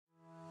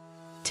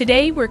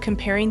Today we're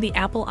comparing the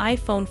Apple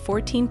iPhone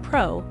 14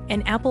 Pro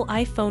and Apple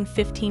iPhone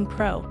 15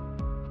 Pro.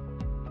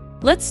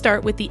 Let's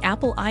start with the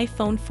Apple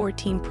iPhone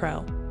 14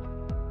 Pro.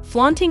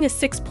 Flaunting a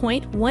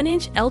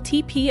 6.1-inch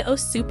LTPO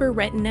Super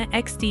Retina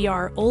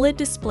XDR OLED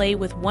display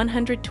with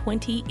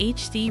 120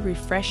 HD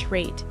refresh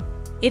rate,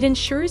 it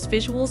ensures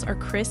visuals are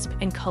crisp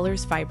and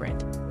colors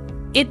vibrant.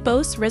 It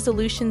boasts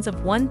resolutions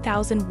of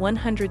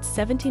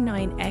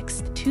 1179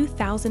 x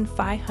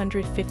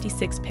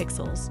 2556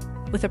 pixels,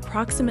 with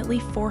approximately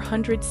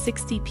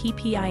 460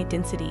 ppi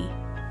density,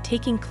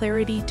 taking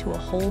clarity to a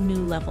whole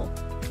new level.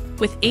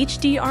 With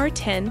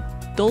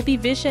HDR10, Dolby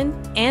Vision,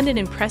 and an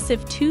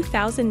impressive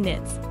 2000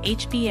 nits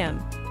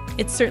HBM,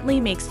 it certainly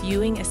makes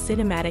viewing a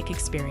cinematic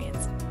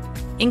experience.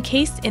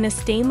 Encased in a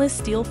stainless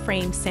steel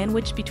frame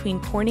sandwiched between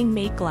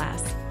Corning-made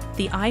glass,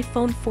 the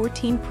iPhone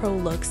 14 Pro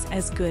looks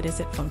as good as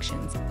it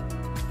functions.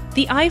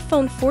 The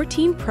iPhone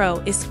 14 Pro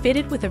is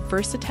fitted with a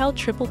versatile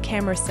triple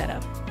camera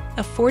setup,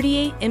 a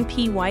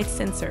 48MP wide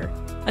sensor,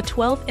 a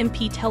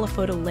 12MP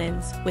telephoto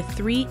lens with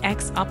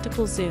 3x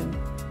optical zoom,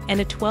 and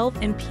a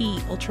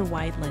 12MP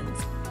ultra-wide lens.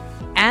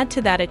 Add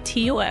to that a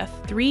TOF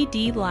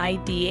 3D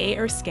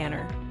LiDAR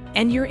scanner,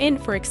 and you're in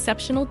for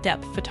exceptional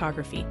depth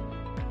photography.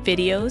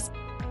 Videos,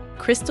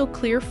 crystal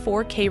clear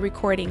 4K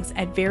recordings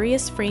at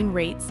various frame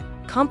rates,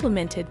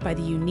 complemented by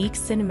the unique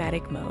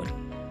cinematic mode.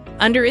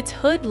 Under its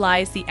hood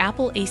lies the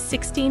Apple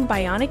A16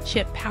 Bionic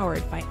chip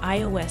powered by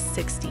iOS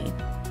 16.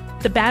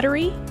 The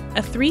battery,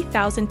 a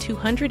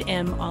 3200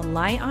 mAh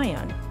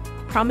Li-ion,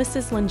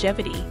 promises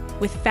longevity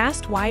with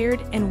fast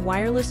wired and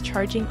wireless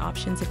charging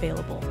options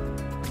available.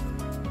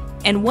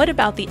 And what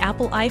about the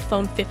Apple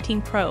iPhone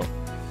 15 Pro?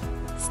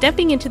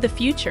 Stepping into the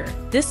future,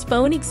 this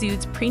phone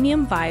exudes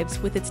premium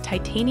vibes with its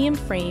titanium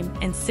frame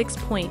and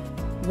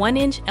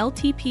 6.1-inch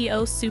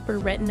LTPO Super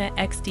Retina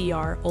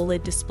XDR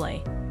OLED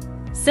display.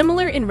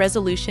 Similar in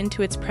resolution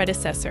to its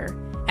predecessor,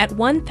 at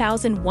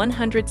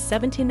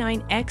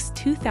 1179 x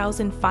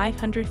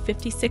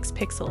 2556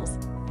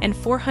 pixels and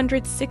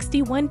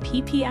 461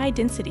 ppi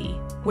density,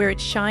 where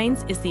it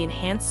shines is the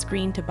enhanced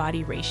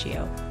screen-to-body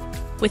ratio.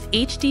 With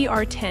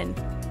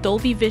HDR10,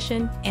 Dolby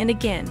Vision, and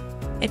again,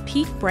 a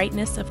peak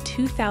brightness of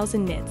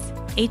 2000 nits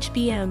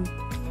HBM,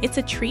 it's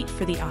a treat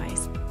for the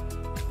eyes.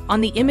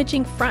 On the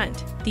imaging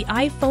front, the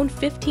iPhone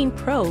 15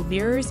 Pro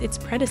mirrors its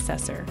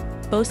predecessor,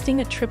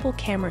 boasting a triple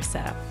camera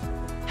setup.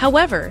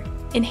 However,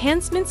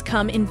 enhancements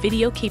come in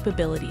video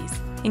capabilities,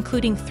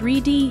 including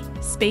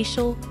 3D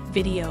spatial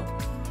video.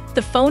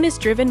 The phone is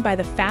driven by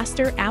the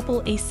faster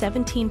Apple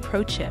A17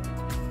 Pro chip,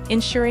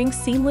 ensuring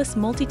seamless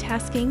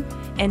multitasking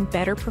and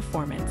better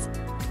performance.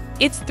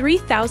 Its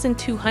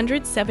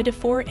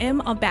 3274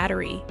 mAh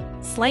battery,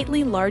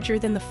 slightly larger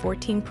than the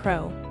 14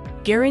 Pro,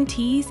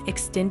 guarantees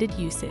extended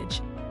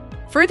usage.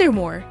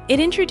 Furthermore, it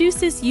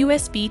introduces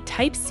USB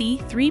Type-C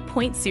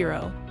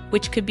 3.0,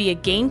 which could be a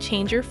game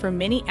changer for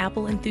many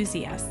Apple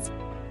enthusiasts.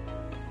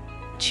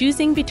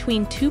 Choosing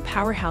between two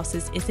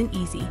powerhouses isn't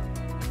easy.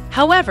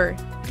 However,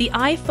 the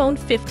iPhone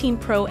 15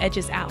 Pro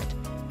edges out,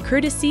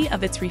 courtesy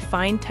of its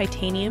refined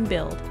titanium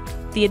build,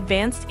 the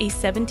advanced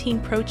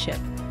A17 Pro chip,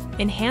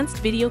 enhanced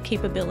video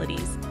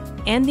capabilities,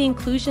 and the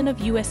inclusion of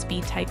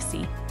USB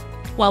Type-C.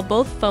 While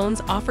both phones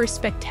offer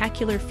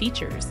spectacular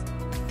features,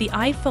 the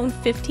iPhone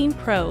 15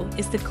 Pro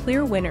is the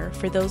clear winner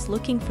for those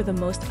looking for the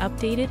most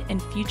updated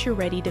and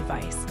future-ready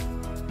device.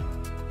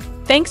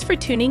 Thanks for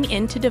tuning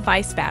in to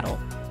Device Battle.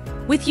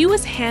 With you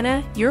is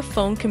Hannah, your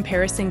phone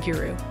comparison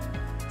guru.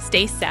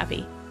 Stay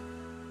savvy.